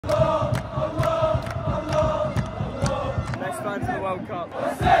World Cup.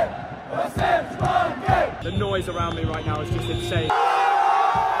 The noise around me right now is just insane.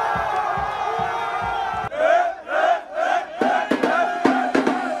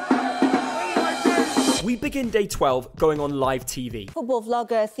 We begin day 12 going on live TV. Football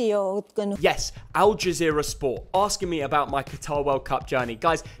vlogger Theo. Yes, Al Jazeera Sport, asking me about my Qatar World Cup journey.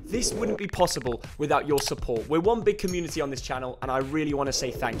 Guys, this wouldn't be possible without your support. We're one big community on this channel, and I really want to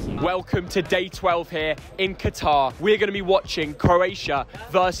say thank you. Welcome to day 12 here in Qatar. We're going to be watching Croatia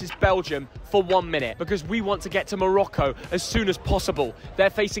versus Belgium for 1 minute because we want to get to Morocco as soon as possible. They're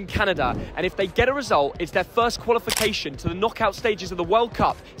facing Canada, and if they get a result, it's their first qualification to the knockout stages of the World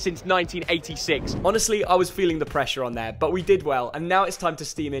Cup since 1986. Honestly, I was feeling the pressure on there, but we did well, and now it's time to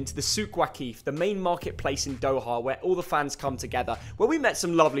steam into the Souk Waqif, the main marketplace in Doha, where all the fans come together, where we met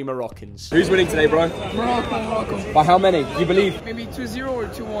some lovely Moroccans. Who's winning today, bro? Morocco. By how many? Do you believe? Maybe 2-0 or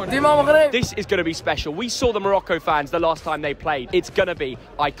 2-1. This is going to be special. We saw the Morocco fans the last time they played. It's going to be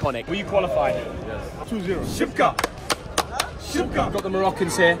iconic. Will you qualify? Yes. 2-0. Shipka. We've got the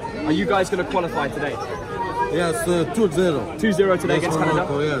Moroccans here. Are you guys going to qualify today? Yes, 2-0. 2-0 today against Canada?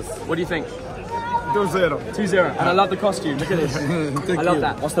 Morocco, yes. What do you think? 2-0. 2-0. And I love the costume. Look at this. I love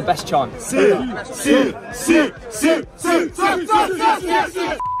that. What's the best chant?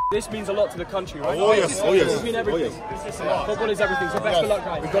 This means a lot to the country, right? Oh yes, oh yes. This means everything. Football is everything, so best of luck,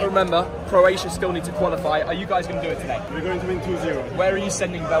 guys. We've got to remember, Croatia still need to qualify. Are you guys going to do it today? We're going to win 2-0. Where are you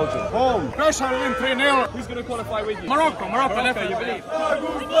sending Belgium? Home. Croatia will win 3-0. Who's going to qualify with you? Morocco, you believe?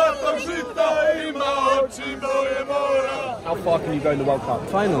 How far can you go in the World Cup?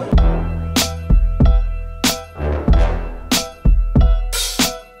 Final.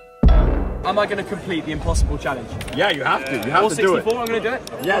 Am I going to complete the impossible challenge? Yeah, you have to. You have to do it. 64, I'm going to do it?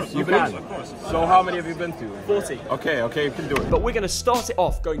 Yes, you can. Of course. So how many have you been to? 40. Okay, okay, you can do it. But we're going to start it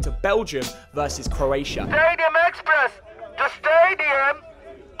off going to Belgium versus Croatia. Stadium Express! The stadium!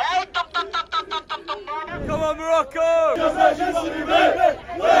 Come on, Morocco!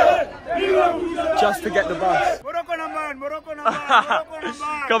 Just to get the bus. Morocco naman!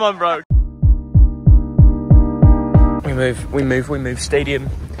 Come on, bro. We move. Stadium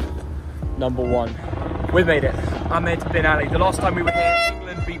number 1. We've made it. Ahmed bin Ali. The last time we were here,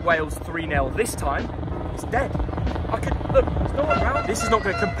 England beat Wales 3-0. This time, it's dead. Look, there's no one around. This is not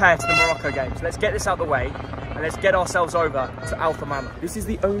going to compare to the Morocco games. Let's get this out the way, and let's get ourselves over to Al Thamama. This is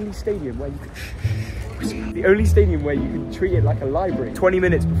the only stadium where you can treat it like a library. 20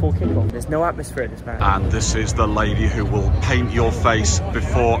 minutes before kickoff. There's no atmosphere in this match. And this is the lady who will paint your face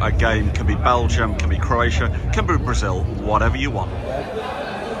before a game. Can be Belgium, can be Croatia, can be Brazil, whatever you want.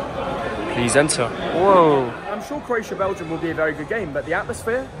 Please enter. Whoa. I'm sure Croatia-Belgium will be a very good game, but the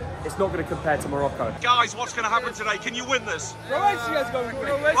atmosphere, it's not going to compare to Morocco. Guys, what's going to happen today? Can you win this? Croatia's going to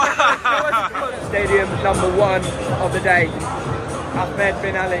win. Stadium number 1 of the day. Ahmed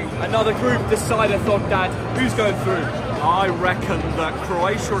bin Ali. Another group decider, Thogden. Who's going through? I reckon that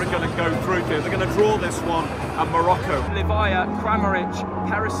Croatia are going to go through here. They're going to draw this one, and Morocco. Livaya, Kramaric,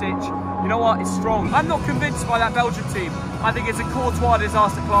 Perisic. You know what? It's strong. I'm not convinced by that Belgian team. I think it's a Courtois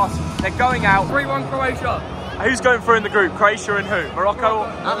disaster class. They're going out. 3-1 Croatia. Who's going through in the group? Croatia and who? Morocco?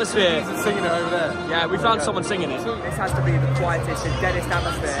 Atmosphere. Singing it over there. Yeah, we found someone singing it. This has to be the quietest and deadest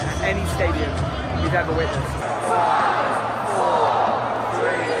atmosphere at any stadium we've ever witnessed. 5, 4,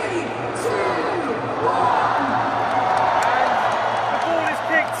 3, 2, 1. And the ball is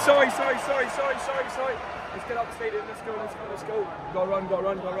kicked. Sorry. Let's get up the stadium. Let's go. Go run.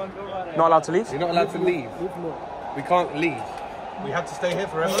 Not allowed to leave? You're not allowed to leave. We can't leave. We have to stay here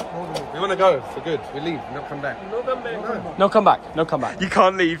forever. We want to go for good. We leave, not come back. No come back. You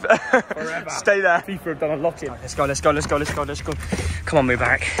can't leave. Forever. Stay there. FIFA have done a lock-in. Let's go. Come on, move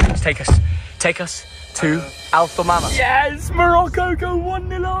back. Take us to Al Thamama. Yes, Morocco go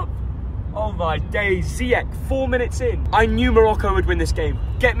 1-0 up. Oh my days. Ziyech, 4 minutes in. I knew Morocco would win this game.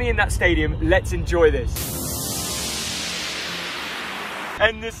 Get me in that stadium. Let's enjoy this.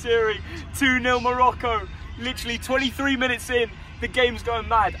 End the series. 2-0 Morocco. Literally 23 minutes in. The game's going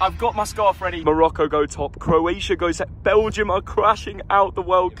mad. I've got my scarf ready. Morocco go top. Croatia goes set. Belgium are crashing out the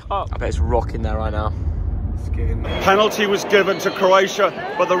World Cup. I bet it's rocking there right now. Penalty was given to Croatia,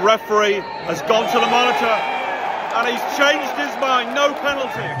 but the referee has gone to the monitor and he's changed his mind. No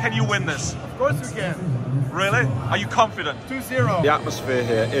penalty. Can you win this? Of course we can. Really? Are you confident? 2-0. The atmosphere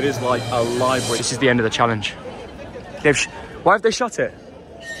here, it is like a library. This is the end of the challenge. Why have they shut it?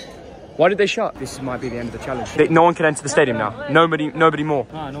 Why did they shut? This might be the end of the challenge. No one can enter the stadium now. Nobody more.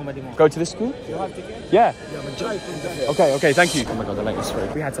 Nobody more. Go to this school? Yeah. Okay, thank you. Oh my God, they let us through.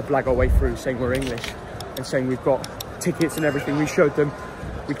 We had to blag our way through saying we're English and saying we've got tickets and everything. We showed them.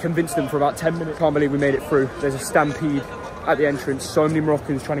 We convinced them for about 10 minutes. Can't believe we made it through. There's a stampede at the entrance. So many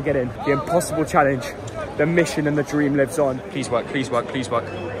Moroccans trying to get in. The impossible challenge, the mission and the dream lives on. Please work, please work, please work.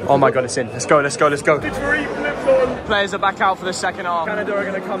 Oh my God, it's in. Let's go, let's go, let's go. The dream lives on. Players are back out for the second half. Canada are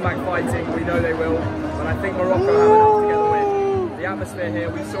going to come back fighting. We know they will. But I think Morocco have enough to get the win. The atmosphere here,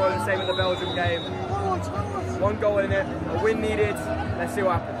 we saw the same at the Belgium game. 1 goal in it, a win needed. Let's see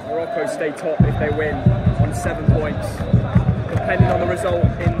what happens. Morocco stay top if they win on 7 points. Depending on the result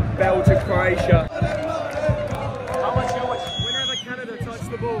in Belgium, Croatia. How much you wish? Whenever Canada touch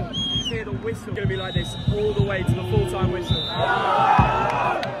the ball, you hear the whistle. It's going to be like this all the way to the full-time whistle.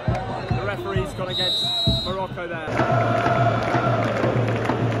 The referee's gone against Morocco there.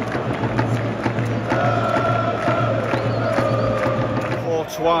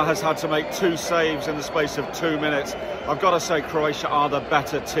 Courtois has had to make 2 saves in the space of 2 minutes. I've got to say Croatia are the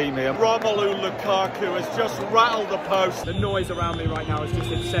better team here. Romelu Lukaku has just rattled the post. The noise around me right now is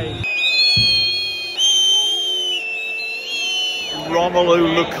just insane.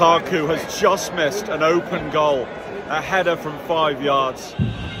 Romelu Lukaku has just missed an open goal. A header from 5 yards.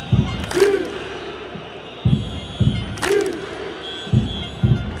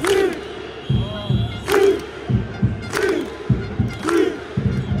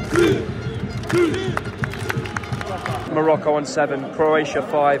 Morocco on 7, Croatia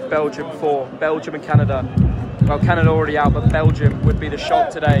 5, Belgium 4, Belgium and Canada. Well, Canada already out, but Belgium would be the shock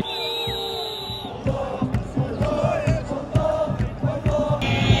today.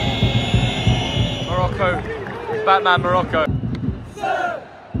 Morocco, Batman Morocco.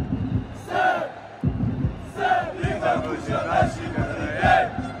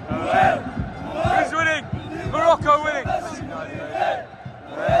 Who's winning? Morocco winning.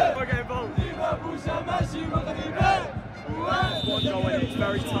 We're getting involved. 1 goal in it, it's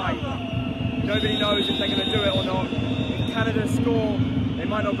very tight. Nobody knows if they're going to do it or not. If Canada score, they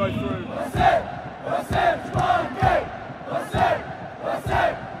might not go through.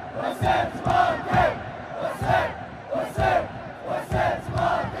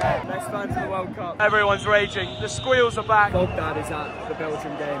 Next fans of the World Cup. Everyone's raging. The squeals are back. Thogden is at the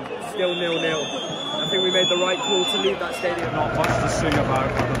Belgium game. Still 0-0. I think we made the right call to leave that stadium. Not much to sing about,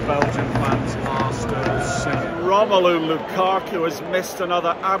 but the Belgian fans are still singing. Romelu Lukaku has missed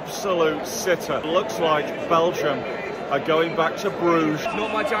another absolute sitter. Looks like Belgium are going back to Bruges.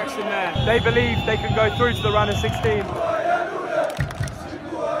 Not much action there. They believe they can go through to the round of 16.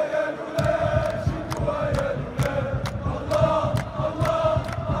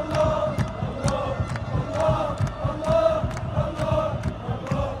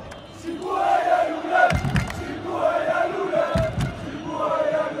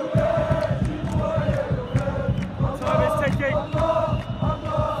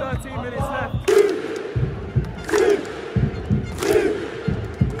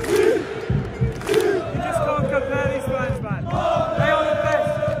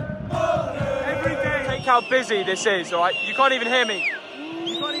 How busy this is, alright? You can't even hear me.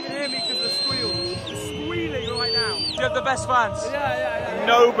 You can't even hear me because of the squeal. It's squealing right now. You have the best fans. Yeah.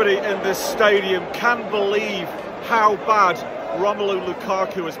 Nobody in this stadium can believe how bad Romelu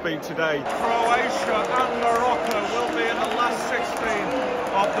Lukaku has been today. Croatia and Morocco will be in the last 16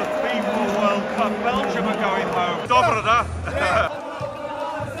 of the FIFA World Cup. Belgium are going home. Dobro, da?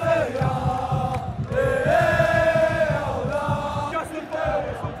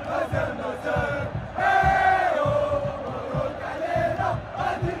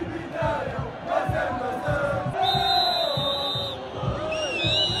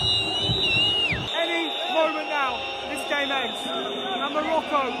 And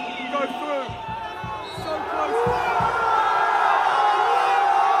Morocco go through. So close.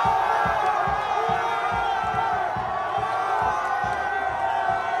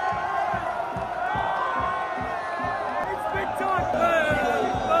 It's big time.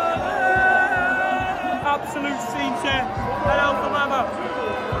 Absolute scenes here at Alpha Mama.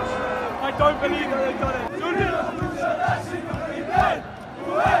 I don't believe that they've done it.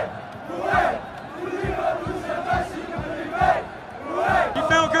 You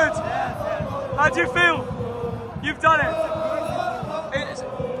feel good? How do you feel? You've done it.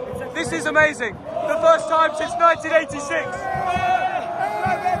 This is amazing. The first time since 1986.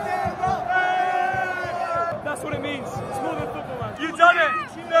 That's what it means. It's more than football, man. You've done it.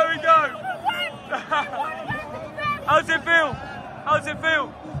 There we go. How does it feel? How does it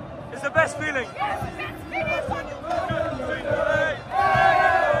feel? It's the best feeling.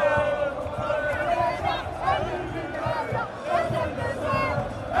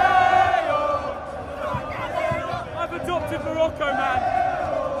 Morocco, man.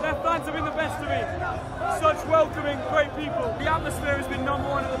 Their fans have been the best of me. Such welcoming, great people. The atmosphere has been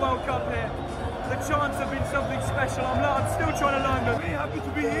 #1 at the World Cup here. The chants have been something special. special. I'm still trying to learn them. We're happy to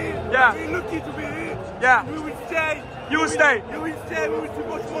be here. Yeah. We're lucky to be here. Yeah. We will stay. You will stay. You will stay. We will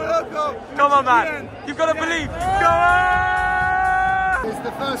support Morocco. Come on, man. You've got to believe. Go on! It's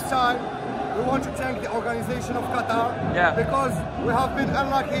the first time we want to thank the organization of Qatar. Yeah. Because we have been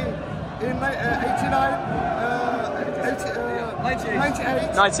unlucky in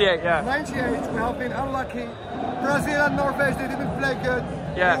 98, 98, yeah. 98, we have been unlucky. Brazil and Norway, they didn't play good.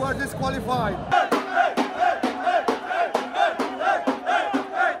 Yeah. We were disqualified.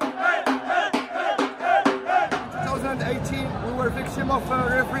 2018, we were victim of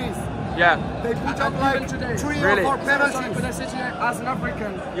referees. Yeah. They put up like today. 3 Really? of our penalties. As an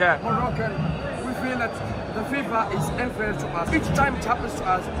African, Yeah. Moroccan, we feel that the FIFA is unfair to us. Each time it happens to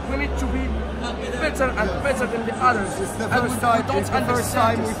us, we need to be better and better than the others. It's the And first we time, don't it's the first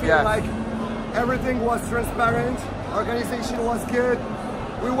time we feel Yeah. like everything was transparent, organization was good.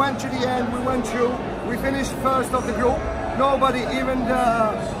 We went to the end, we went through, we finished first of the group. Nobody, even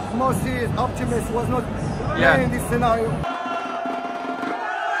the most optimist, was not playing this scenario.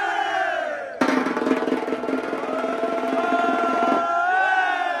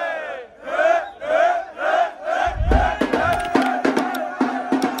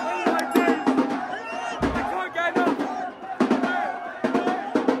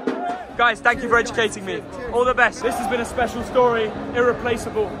 Guys, thank you for educating me. All the best. This has been a special story.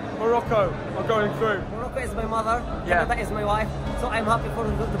 Irreplaceable. Morocco are going through. Morocco is my mother, Yeah. Canada is my wife, so I'm happy for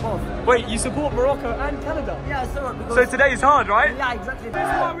the both. Wait, you support Morocco and Canada? Yeah, sir. Because So today is hard, right? yeah, exactly.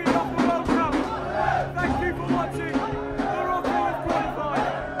 That's why we love Morocco.